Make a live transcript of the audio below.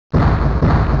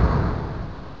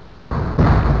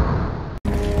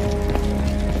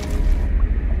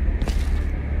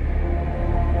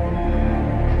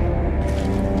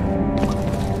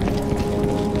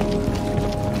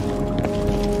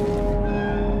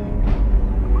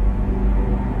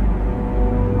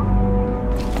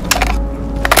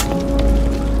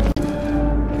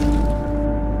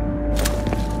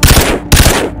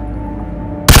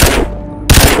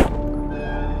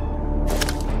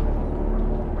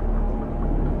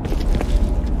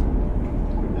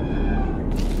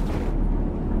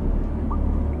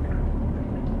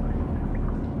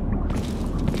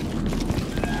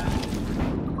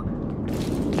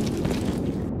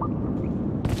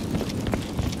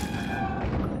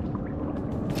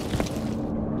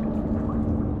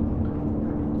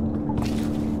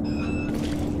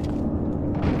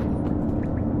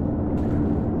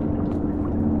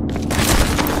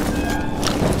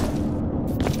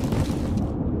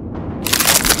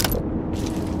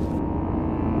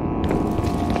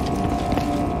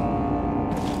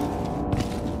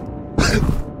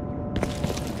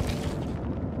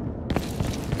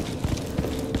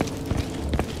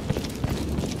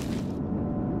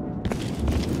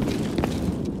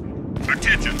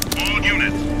All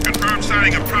units, confirm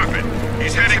sighting of Prophet.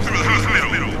 He's heading through the hospital.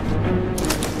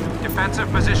 Defensive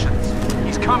positions.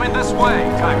 He's coming this way,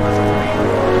 Tigers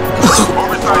of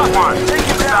Oversight 1,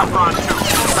 taking Saffron 2.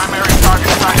 Primary target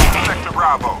sighting in Sector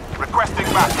Bravo. Requesting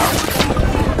backup.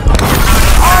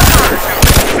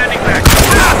 Sending back.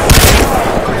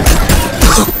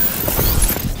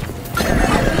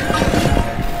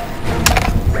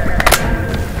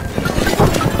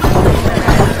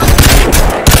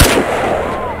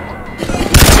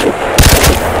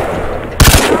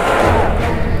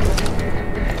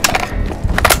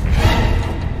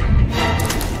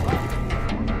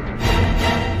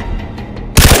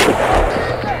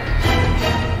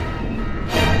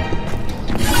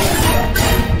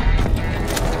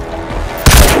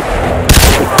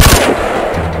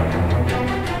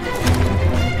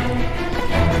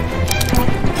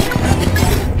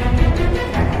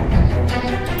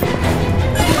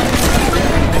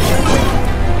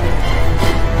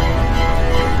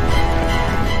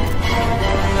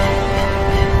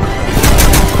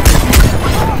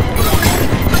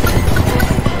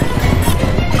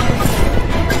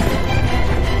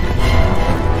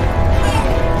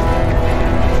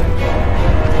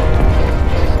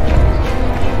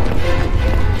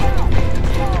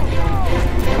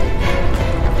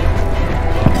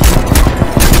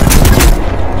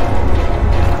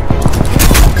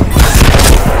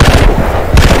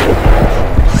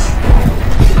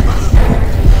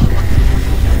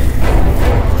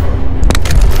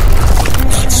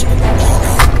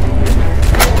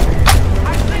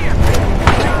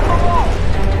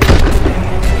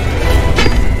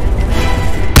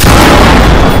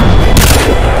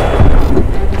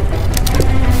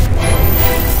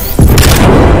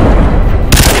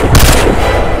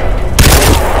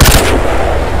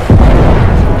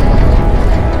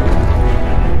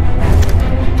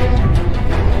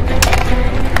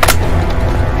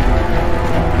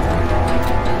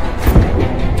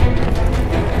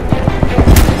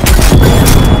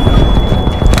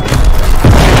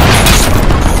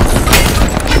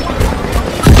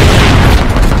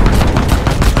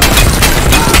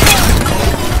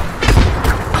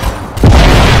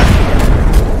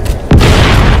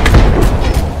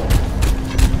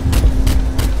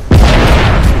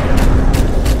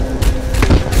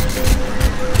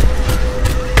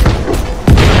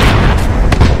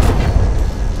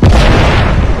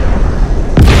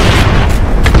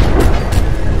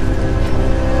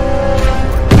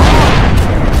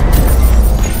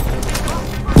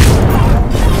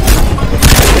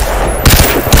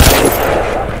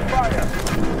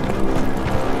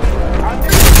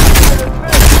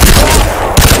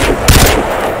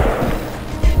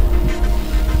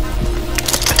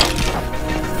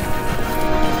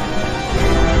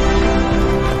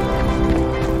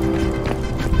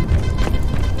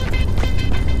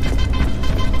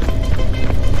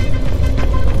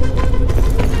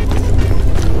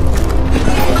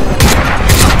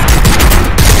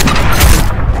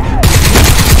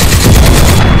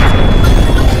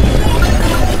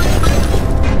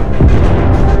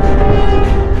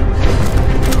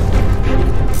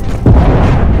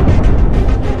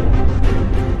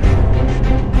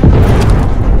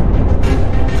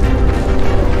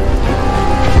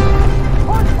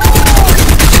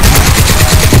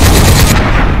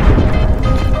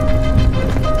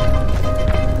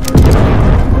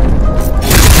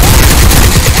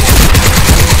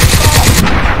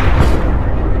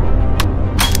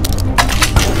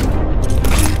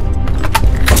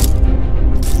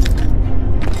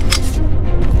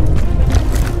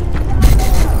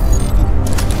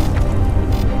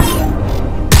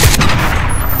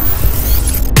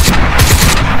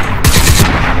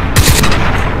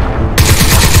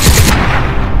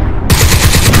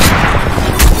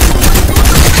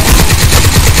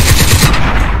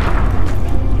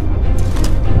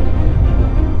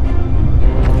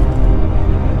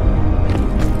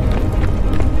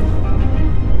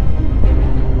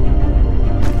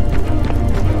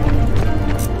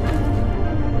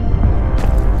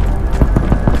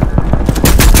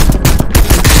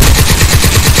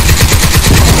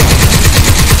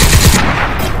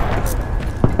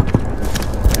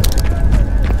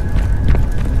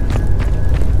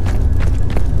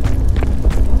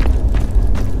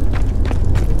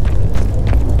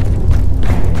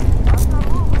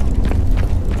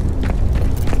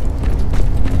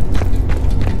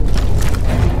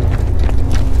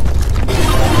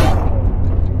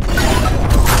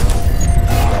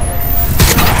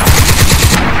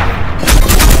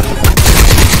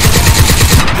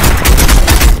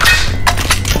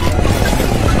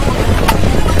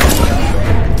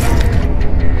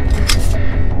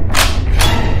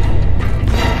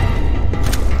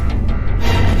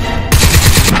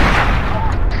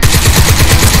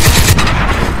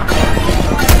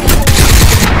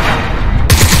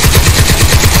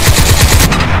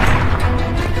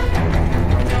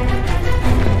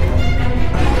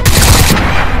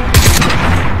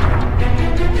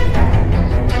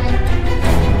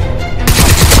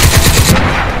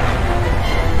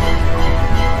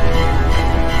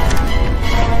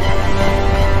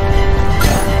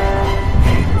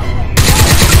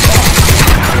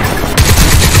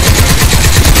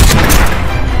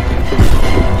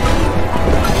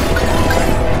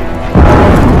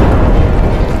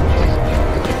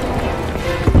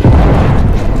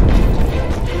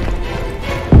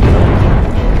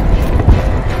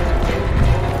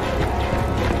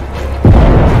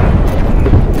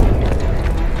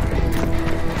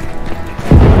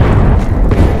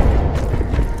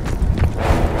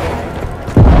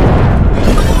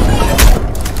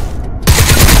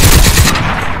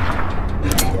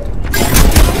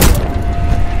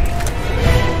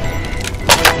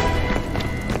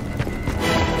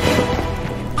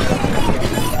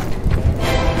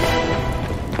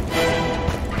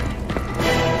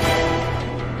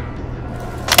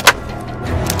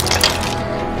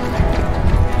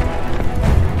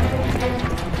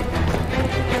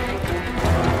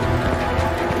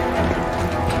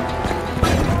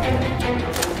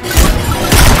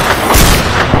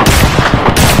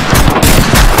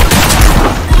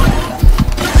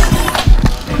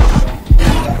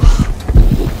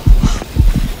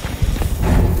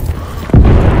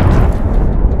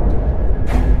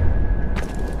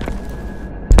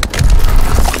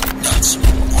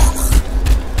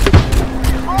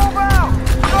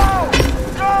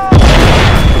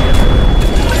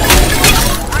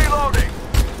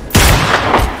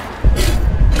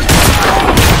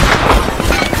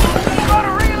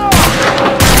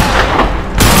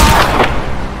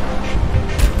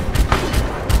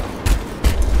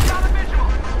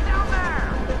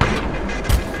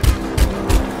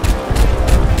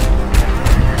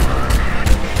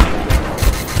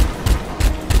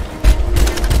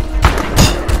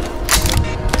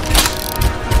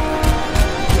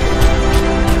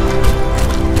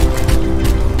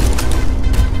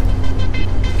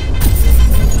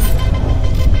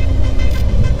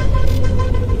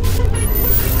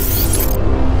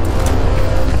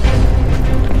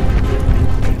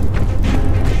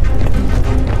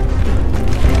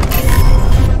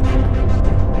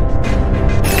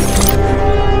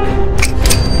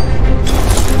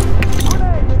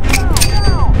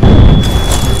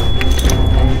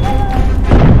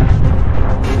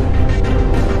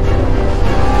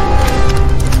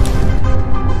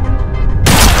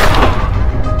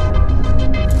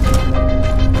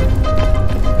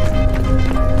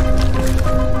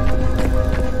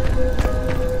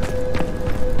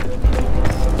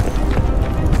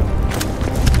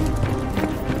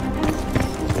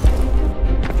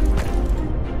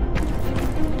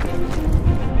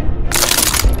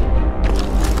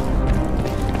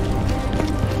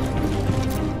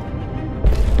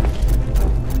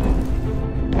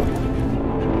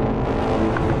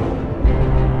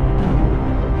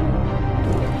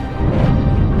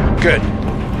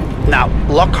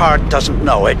 Lockhart doesn't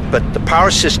know it, but the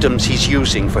power systems he's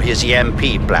using for his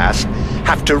EMP blast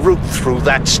have to route through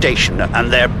that station,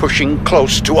 and they're pushing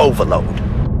close to overload.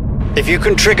 If you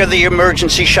can trigger the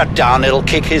emergency shutdown, it'll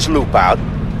kick his loop out,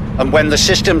 and when the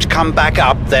systems come back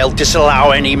up, they'll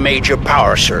disallow any major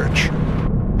power surge.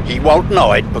 He won't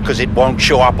know it because it won't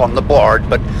show up on the board,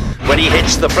 but when he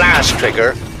hits the blast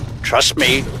trigger, trust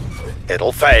me,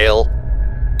 it'll fail.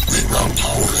 Reroute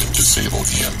power and disable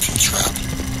EMP trap.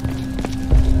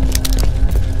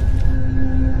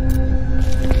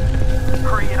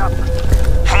 Hurry it up.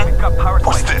 We've got power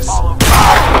What's spikes this? all over.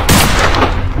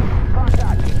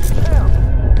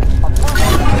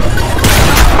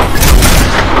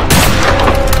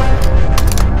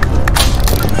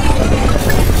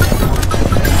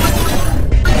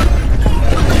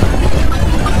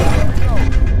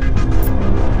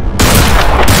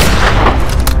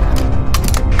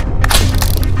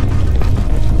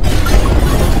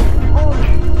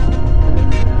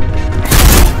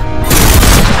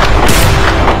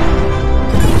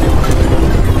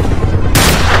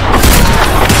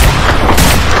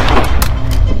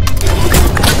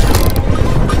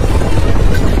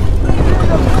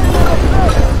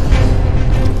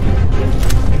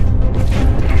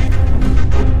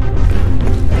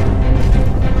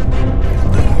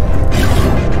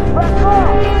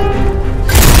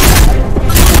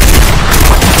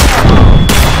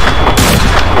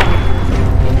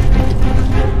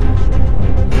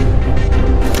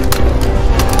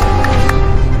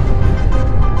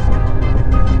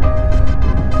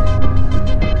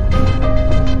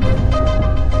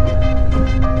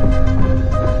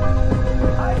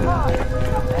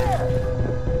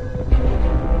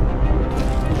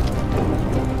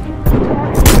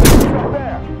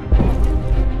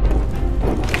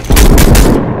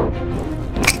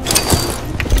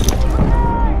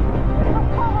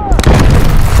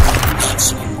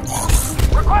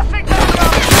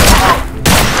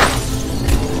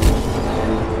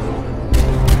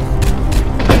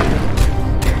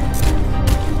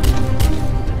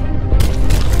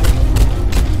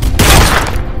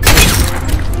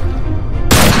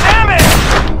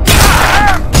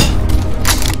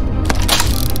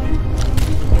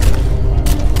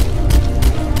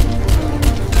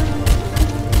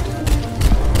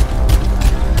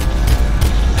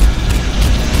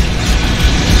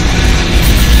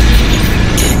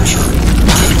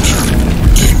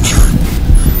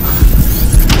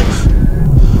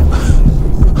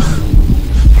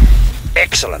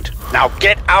 Excellent. Now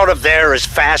get out of there as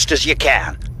fast as you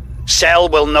can. Cell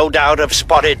will no doubt have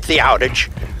spotted the outage.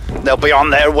 They'll be on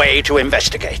their way to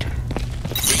investigate.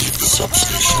 Leave the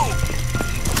substation.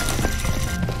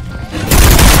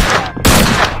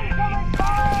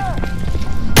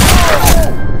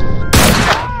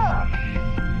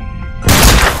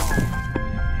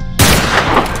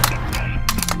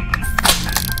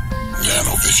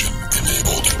 Nanovision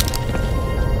enabled.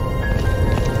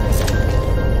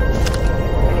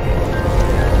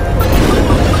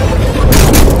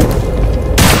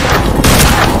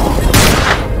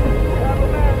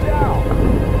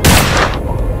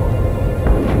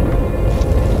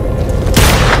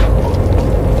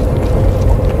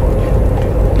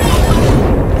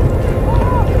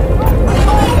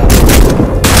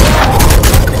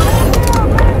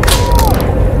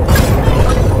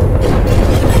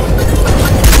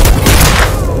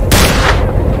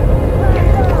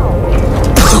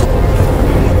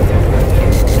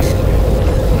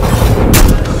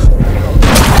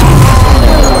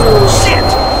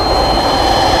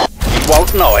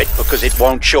 Know it because it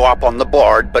won't show up on the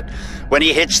board, but when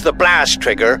he hits the blast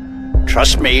trigger,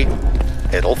 trust me,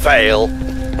 it'll fail.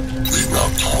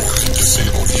 Reroute power and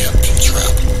disable EMP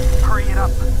trap. Hurry it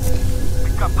up.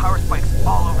 We've got power spikes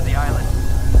all